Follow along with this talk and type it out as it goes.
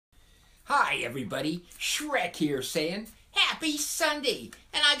Hi everybody, Shrek here saying Happy Sunday,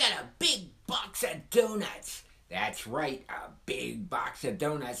 and I got a big box of donuts. That's right, a big box of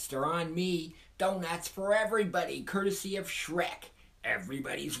donuts. They're on me. Donuts for everybody, courtesy of Shrek.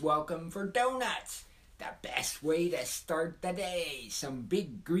 Everybody's welcome for donuts. The best way to start the day. Some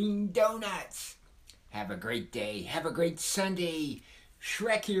big green donuts. Have a great day. Have a great Sunday.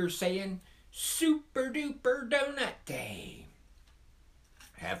 Shrek here saying Super Duper Donut Day.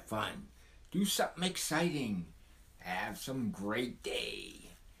 Have fun. Do something exciting. Have some great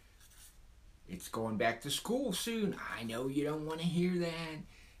day. It's going back to school soon. I know you don't want to hear that.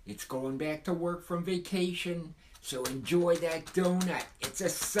 It's going back to work from vacation. So enjoy that donut. It's a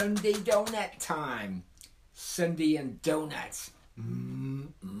Sunday donut time. Sunday and donuts.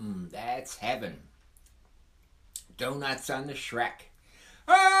 That's heaven. Donuts on the Shrek.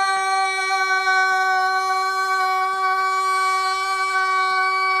 Ah!